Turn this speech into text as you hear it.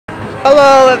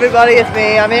Hello everybody, it's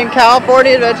me. I'm in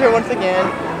California Adventure once again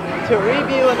to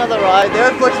review another ride.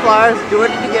 There's Flix Flyers,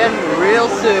 doing it again real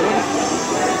soon.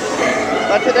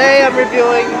 But today I'm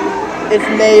reviewing its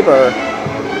neighbor,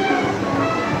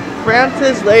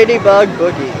 France's Ladybug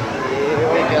Boogie.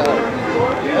 Here we go.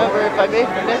 Remember, if I may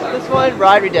finish this one,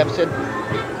 ride redemption.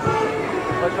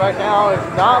 Which right now is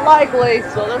not likely,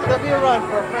 so there's going to be a run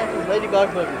for France's Ladybug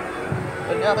Boogie.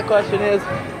 But now the question is,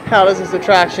 how does this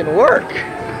attraction work?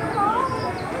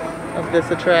 Of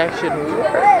this attraction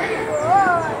work?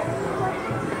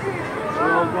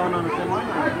 We're all going on the same line?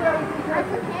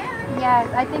 Yes,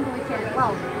 I think we can.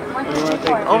 Well,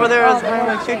 over there is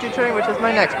Highland Choo Choo Train, which is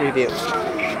my next review.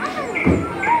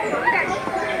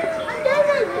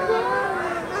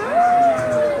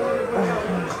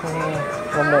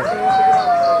 One more.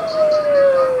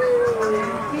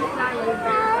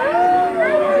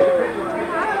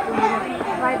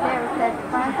 Right there it says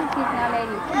Francis is now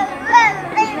lady.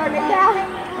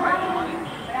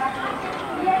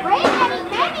 Wait, Penny.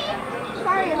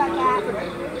 Sorry about that.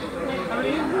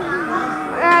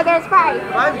 There's 5.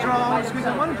 5 draws. Squeeze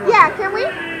in 1 draw. Yeah, can we?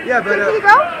 Yeah, but can he go?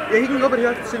 Yeah, he can go, but he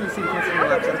has to sit in the seat. He can't sit in the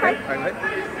left side. Okay, right.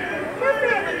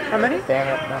 How many? Damn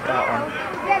it, not that one.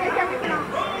 Yeah, there's everything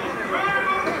else.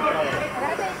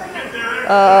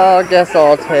 I guess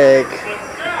I'll take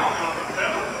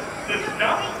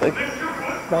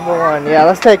number 1. Yeah,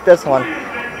 let's take this one.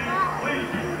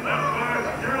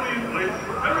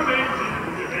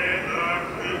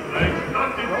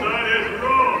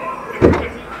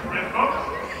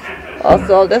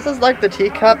 Also, this is like the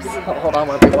teacups. Oh, hold on,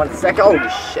 wait 1 second. Oh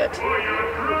shit.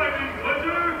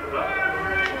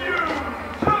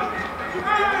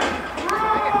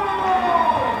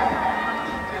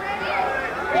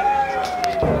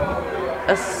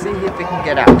 Let's see if we can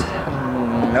get out.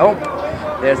 Nope.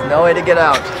 There's no way to get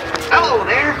out. Hello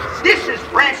there. This is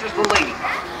Francis the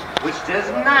Ladybug, which does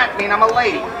not mean I'm a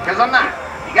lady, because I'm not.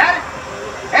 You got it?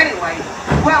 Anyway,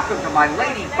 welcome to my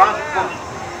Ladybug Boogie.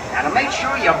 Now to make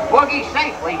sure you boogie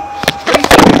safely, please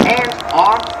keep your hands,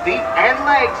 arms, feet, and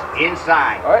legs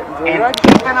inside. All right, and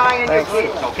keep an eye on your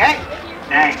kids, okay?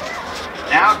 Thanks.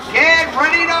 Now get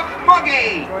ready to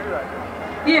boogie!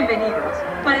 Bienvenidos.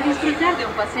 Para disfrutar de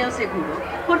un paseo seguro,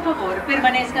 por favor,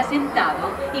 permanezca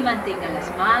sentado y mantenga las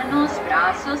manos,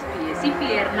 brazos, pies y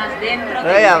piernas dentro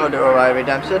Hey, I'm gonna do a ride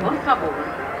redemption. Por favor,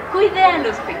 cuide a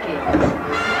los pequeños.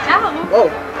 Chao. Whoa.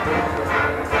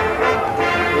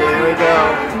 Here we go.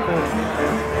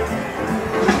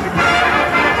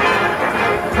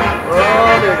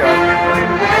 Oh, there we go.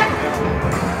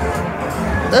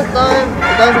 This time,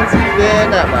 it doesn't spin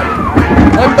that much.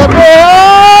 And the road!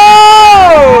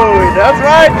 That's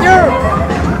right, you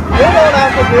don't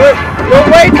have to do it. Your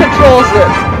weight controls it.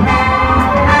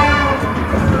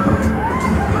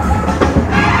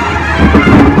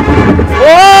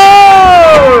 Whoa!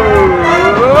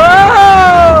 Whoa!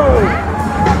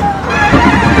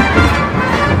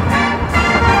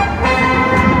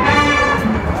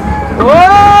 Whoa!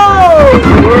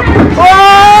 Whoa!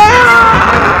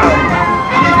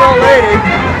 She's no lady.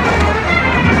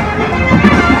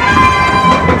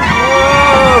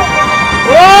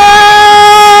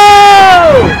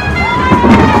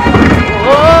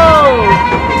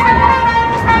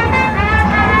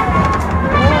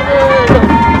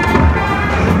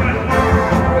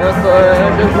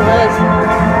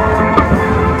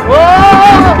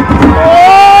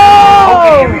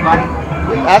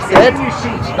 That's it.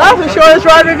 That's the shortest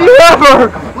ride review ever.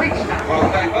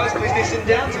 Well, please listen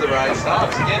down to the ride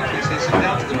stops. Again, please listen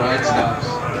down to the ride stops.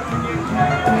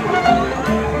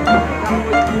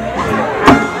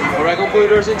 Alright, go pull your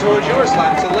doors in towards yours.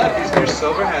 Slide to the left. Use your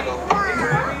silver handle.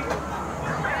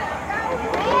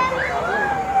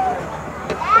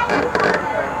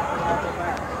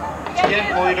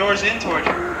 Again, pull your doors in towards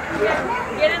you.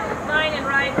 Get in line and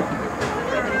ride.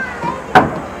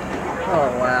 Oh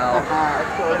wow. Are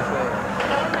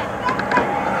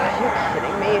you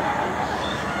kidding me?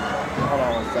 Hold on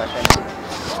 1 second.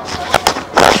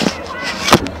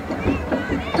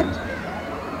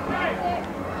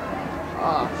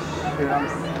 Oh shoot,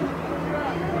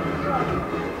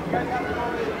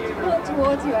 Pull it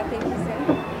towards you, I think you said.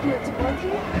 Pull it towards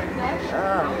you? No?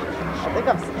 I think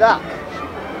I'm stuck.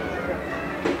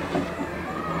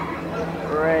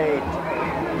 Great.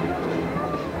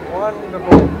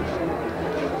 Wonderful.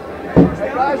 Hey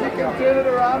guys, you can turn it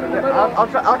around in the middle.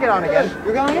 I'll get on again.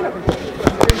 You're going in.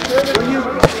 When you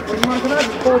want to come out,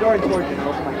 just pull the door towards you and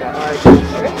open like that. Alright.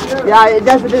 Okay? Yeah, it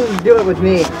doesn't do it with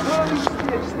me.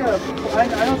 Just gotta, I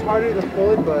know it's harder to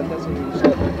pull it, but that's what you just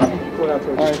pull it out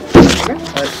towards you. Okay?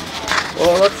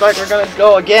 Well, it looks like we're gonna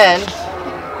go again.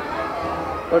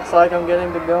 Looks like I'm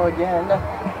getting to go again.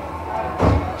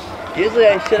 Usually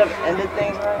I should have ended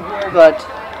things right here, but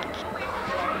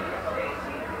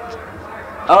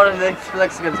I want to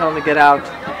Felix can tell him to get out.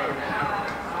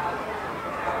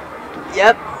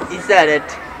 Yep, he said it.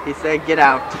 He said get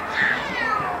out.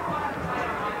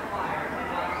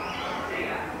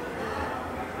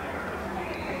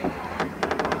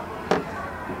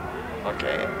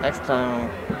 Okay, next time.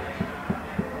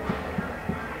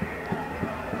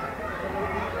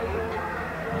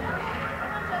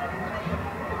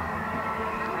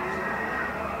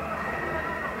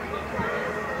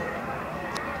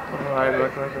 Alright,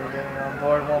 looks like we're getting on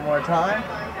board one more time.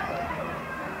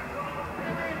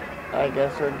 I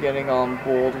guess we're getting on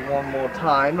board one more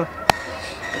time. Looks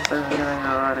like we're getting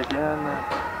alright again.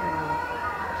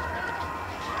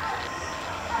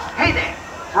 Hey there,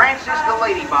 Francis the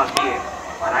Ladybug here.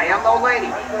 But I am no lady,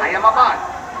 I am a bug.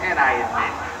 And I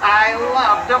admit, I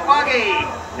love to boogie.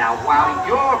 Now while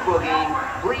you're boogieing,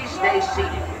 please stay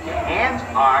seated with your hands,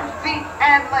 arms, feet,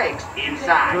 and legs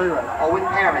inside. Oh, with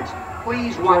parents,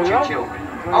 please watch your children.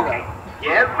 Okay,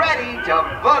 get ready to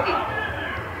boogie.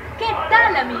 ¿Qué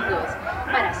tal, amigos?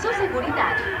 Para su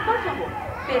seguridad, por favor,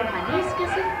 permanezca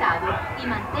sentado y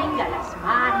mantenga las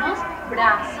manos,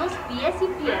 brazos, pies y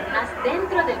piernas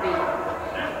dentro del vehículo.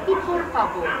 Y por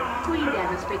favor, cuide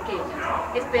a los pequeños.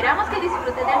 Esperamos que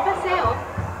disfrute del paseo.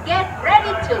 Get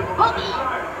ready to boogie!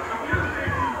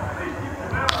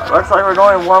 Looks like we're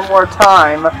going one more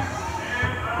time.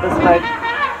 This night.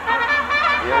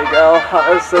 Here we go.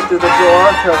 Let's slip through the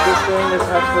door because this thing is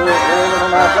absolutely will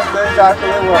not just exactly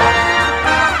work.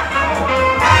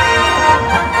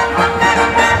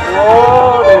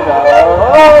 Whoa, there we go.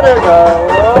 Oh, there we go.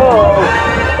 Whoa!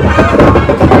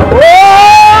 Whoa!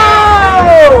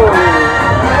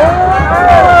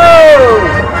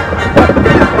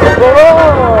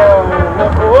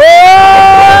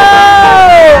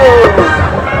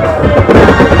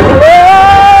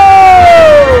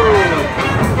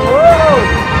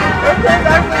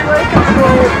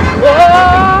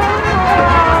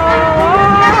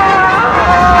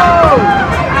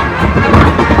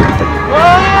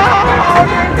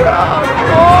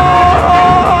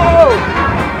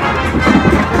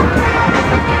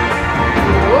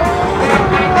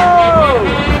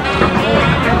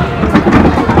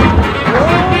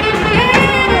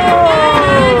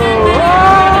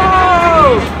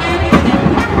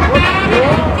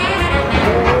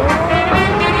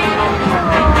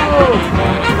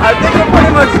 I think we're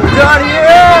pretty much done here.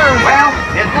 Well,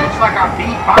 it looks like our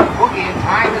bebop boogieing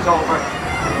time is over.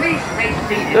 Please stay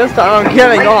seated. This time I'm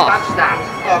getting off. Stops.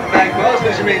 Welcome back, Buzz.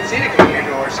 There's your main seating. Keep your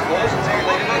doors closed until your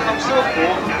Ladybug comes to a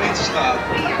full complete stop.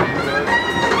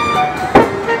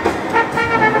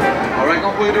 Alright,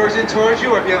 gonna pull your doors in towards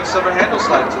you, or if you have a silver handle,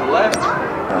 slide it to the left.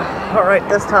 Alright,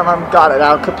 this time I've got it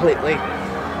out completely.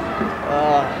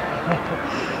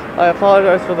 I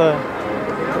apologize for the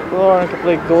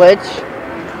incomplete glitch.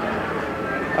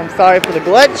 I'm sorry for the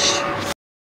glitch.